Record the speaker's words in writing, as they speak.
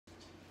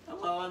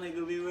wanted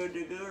to be with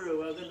the guru.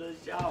 Welcome to the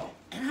show.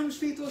 And I'm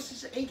Faithful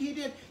Sister AK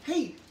Dad.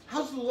 Hey,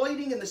 how's the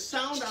lighting and the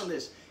sound on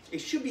this? It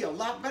should be a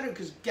lot better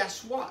because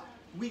guess what?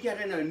 We got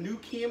in a new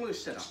camera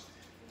setup.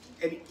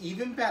 And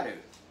even better,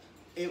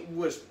 it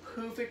was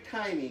perfect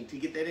timing to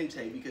get that in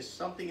today because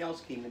something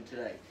else came in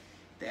today.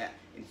 That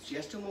in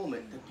just a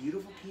moment, the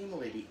beautiful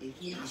camera lady,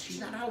 AK, she's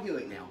not out here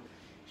right now.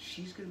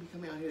 She's going to be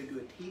coming out here to do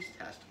a taste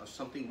test of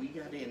something we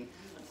got in.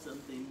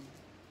 Something.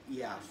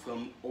 Yeah,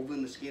 from over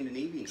in the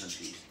Scandinavian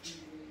countries.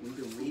 We've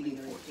been waiting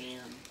for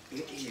it.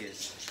 It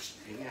is.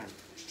 Hang on.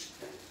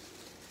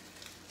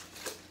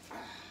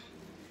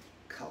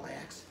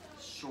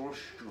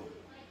 Surstromming.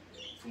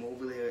 From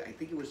over there, I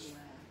think it was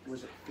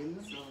it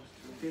Finland?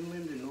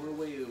 Finland and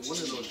Norway, or one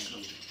of those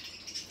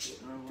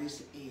countries.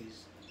 This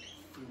is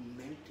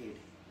fermented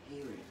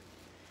herring.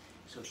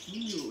 So he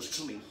knew it was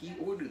coming. He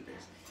ordered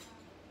this.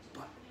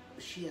 But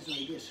she has no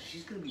idea. So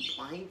she's going to be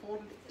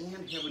blindfolded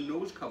and have a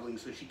nose covering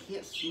so she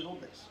can't smell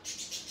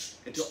this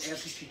until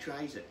after she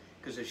tries it.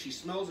 Because if she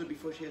smells it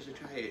before she has to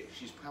try it,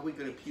 she's probably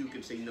going to puke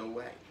and say no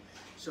way.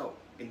 So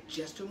in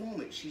just a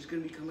moment, she's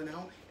going to be coming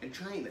out and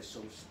trying this.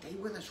 So stay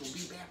with us. We'll be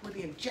back with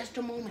you in just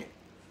a moment.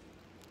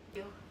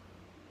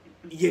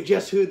 You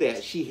just heard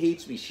that. She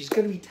hates me. She's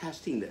going to be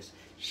testing this.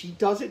 She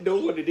doesn't know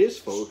what it is,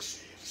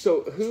 folks.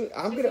 So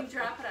I'm going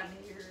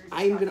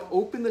to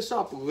open this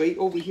up right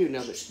over here.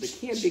 Now, the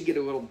can did get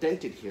a little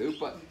dented here,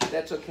 but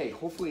that's okay.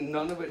 Hopefully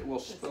none of it will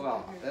spill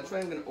out. That's why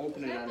I'm going to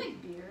open it on.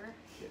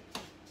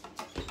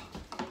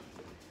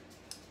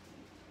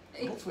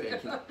 Hopefully I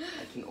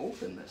can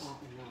open this. Oh,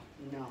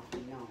 no.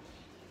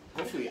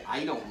 Hopefully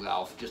I don't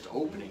Ralph just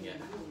opening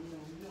it.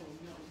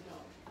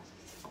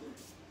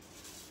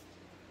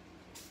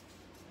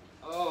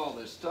 Oh,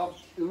 there's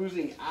stuff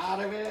oozing out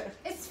of it.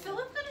 Is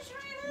Philip going to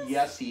try this?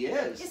 Yes, he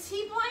is. Is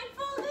he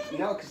blindfolded?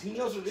 No, because he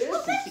knows what it is.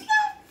 Well, that's not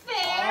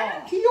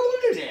fair. Oh, he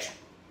ordered it.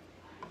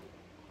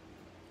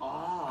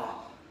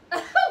 Oh.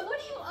 What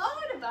are you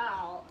on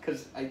about?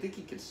 Because I think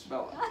he can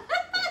smell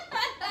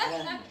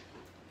it.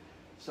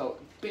 So,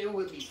 bear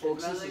with me,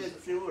 folks. It smells like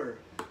a sewer.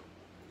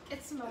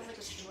 It smells like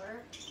a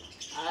sewer.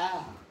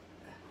 Ah.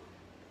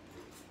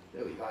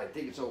 There we go. I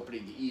think it's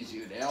opening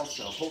easier now,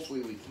 so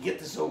hopefully we can get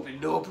this open,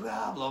 no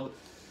problem.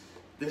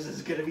 This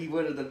is going to be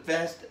one of the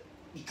best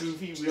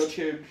Goofy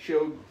Wheelchair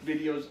Show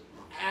videos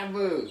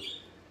ever.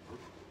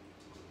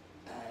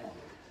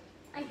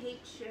 I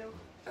hate you.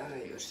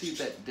 Alright, let's see if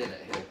that did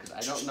it here, because I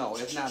don't know.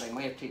 If not, I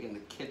might have taken the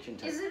kitchen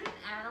to... Is it an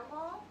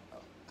animal?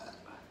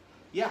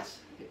 Yes.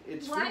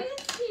 It's Why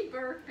is he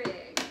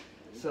burping?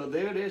 So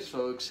there it is,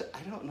 folks.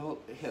 I don't know.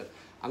 Here,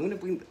 I'm going to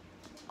bring...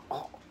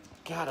 Oh,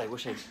 God, I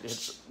wish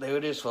there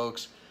it is,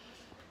 folks.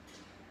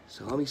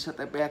 So let me set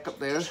that back up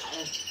there. What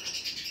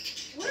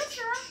is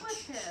wrong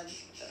with him?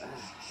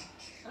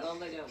 I don't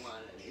think I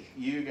want any.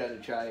 You got to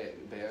try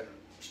it, Bear.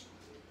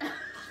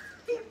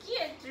 You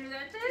can't do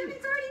that to him.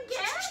 He's already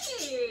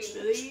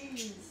gagging.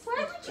 Please. Why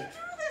would you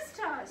do this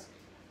to us?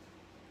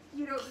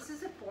 You know, this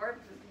is a form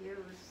of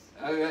abuse.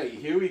 Alright,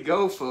 here we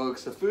go,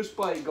 folks. The first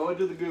bite going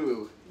to the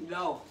guru.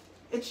 No.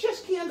 It's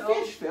just canned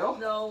fish, Phil.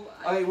 No.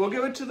 Alright, we'll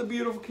give it to the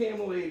beautiful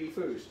camel lady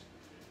first.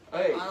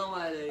 Alright. I don't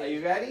want any. Are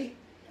you ready?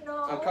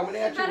 No. I'm coming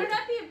at you. It better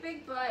not be a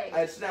big bite.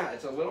 It's not.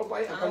 It's a little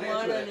bite. I'm coming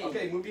at you. any.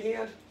 Okay, move your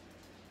hand.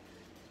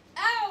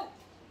 Ow!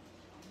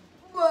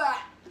 What?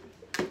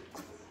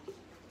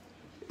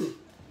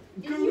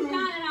 You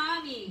got it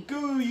on me.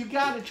 Guru, you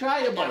gotta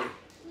try it, buddy.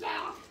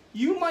 No.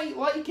 You might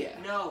like it.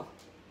 No.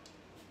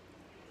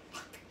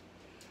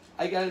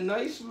 I got a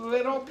nice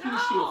little piece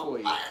here for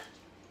you.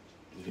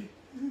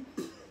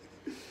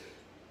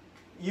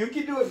 You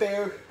can do it,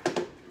 Bear.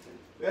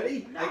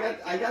 Ready? No,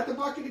 I got the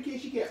bucket in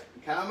case you can't.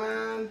 Come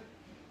on.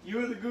 You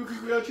are the Goofy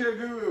Wheelchair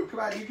Guru. Come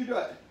on, you can do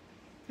it.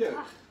 Here.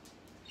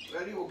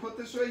 Ready? We'll put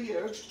this right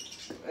here.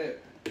 There.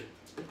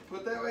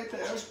 Put that right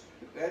there.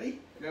 Ready?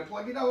 You're gonna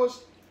plug your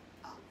nose.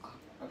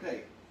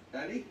 Okay.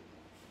 Ready?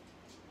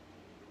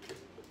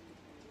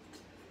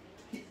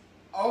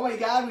 Oh my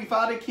God, we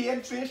found a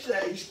canned fish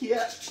that you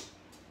can't.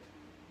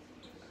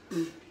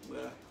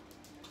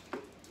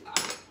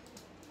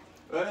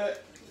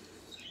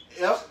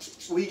 Yep,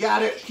 we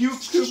got it.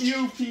 Puke to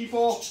you,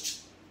 people.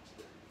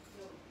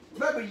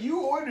 Remember,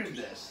 you ordered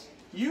this.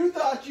 You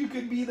thought you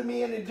could be the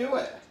man and do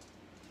it.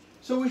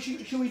 So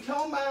should we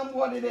tell Mom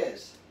what it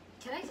is?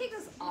 Can I take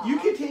this off? You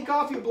can take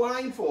off your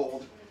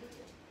blindfold.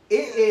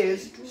 It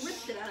is...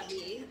 Ripped it out of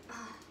me.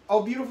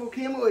 Oh, beautiful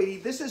camel lady,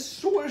 this is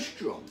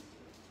Surstromming.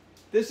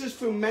 This is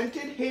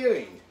fermented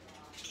herring.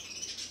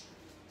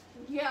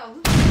 Yeah,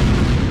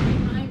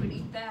 I would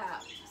eat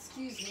that.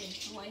 Excuse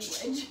me,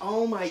 language.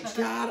 Oh my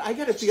God, I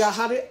gotta figure out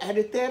how to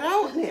edit that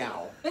out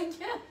now.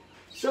 Yeah.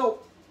 So,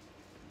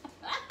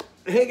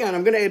 hang on,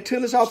 I'm gonna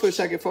turn this off for a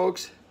second,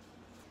 folks.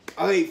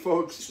 All right,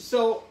 folks,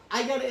 so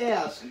I gotta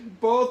ask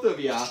both of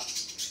ya,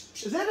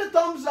 is that a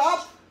thumbs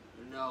up?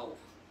 No.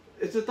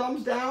 It's a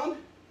thumbs down?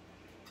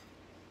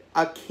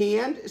 A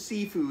canned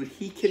seafood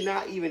he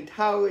cannot even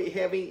tolerate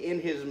having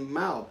in his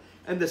mouth.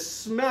 And the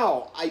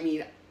smell, I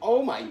mean,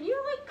 Oh my Can you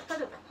like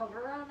put a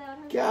cover on that?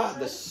 Or God,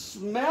 something? the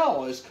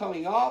smell is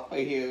coming off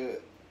right here.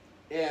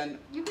 And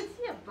You can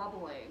see it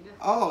bubbling.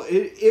 oh,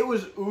 it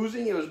was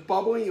oozing, it was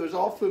bubbling, it was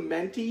all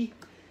fermenty.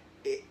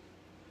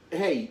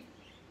 Hey,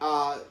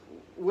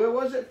 where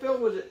was it, Phil?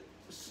 Was it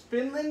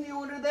Finland you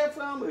ordered that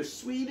from? Or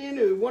Sweden?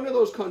 Or one of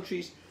those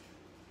countries?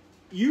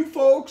 You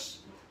folks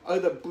are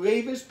the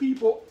bravest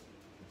people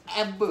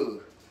ever.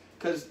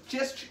 Because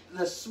just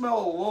the smell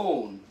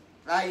alone,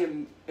 I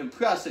am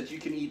impressed that you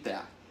can eat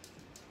that.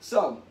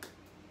 So,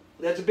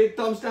 that's a big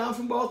thumbs down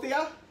from both of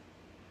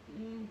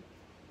you.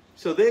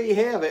 So there you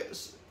have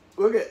it.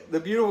 Look at the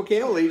beautiful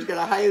camel lady's got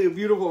a highly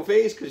beautiful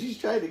face because she's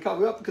trying to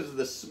cover up because of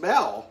the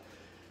smell.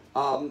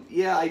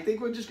 Yeah, I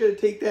think we're just going to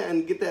take that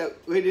and get that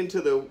right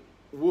into the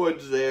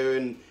woods there,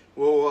 and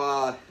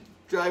we'll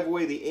drive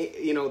away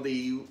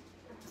the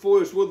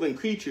forest woodland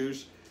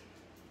creatures.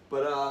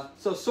 But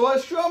so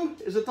Surstrom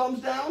is a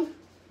thumbs down.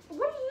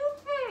 What do you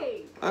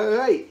think? All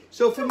right.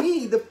 So for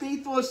me, the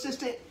faithful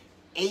assistant,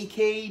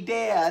 aka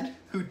Dad,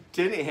 who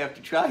didn't have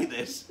to try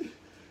this,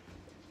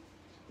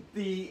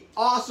 the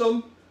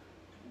awesome,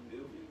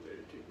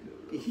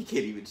 he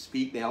can't even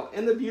speak now,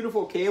 and the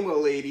beautiful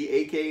camel lady,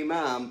 aka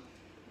Mom,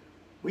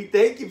 we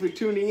thank you for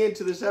tuning in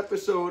to this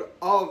episode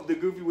of the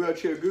Goofy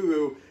Wheelchair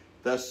Guru,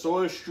 the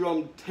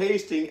Surstrom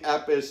tasting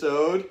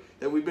episode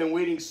that we've been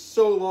waiting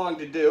so long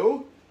to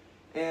do.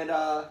 And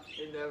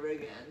never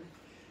again.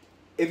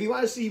 if you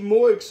want to see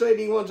more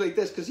exciting ones like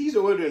this, because he's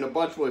ordering a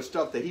bunch more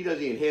stuff that he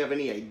doesn't even have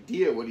any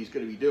idea what he's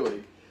going to be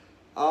doing,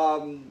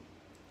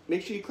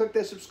 make sure you click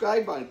that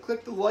subscribe button.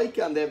 Click the like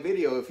on that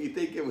video if you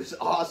think it was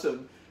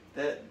awesome.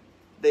 That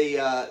they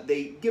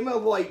give him a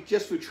like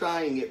just for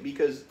trying it,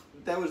 because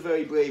that was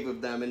very brave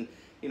of them. And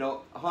you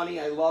know, honey,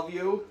 I love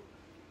you.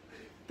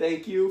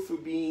 Thank you for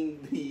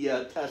being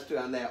the tester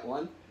on that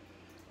one.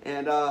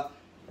 And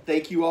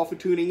thank you all for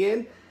tuning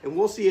in. And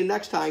we'll see you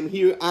next time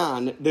here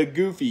on the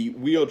Goofy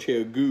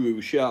Wheelchair Guru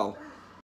Show.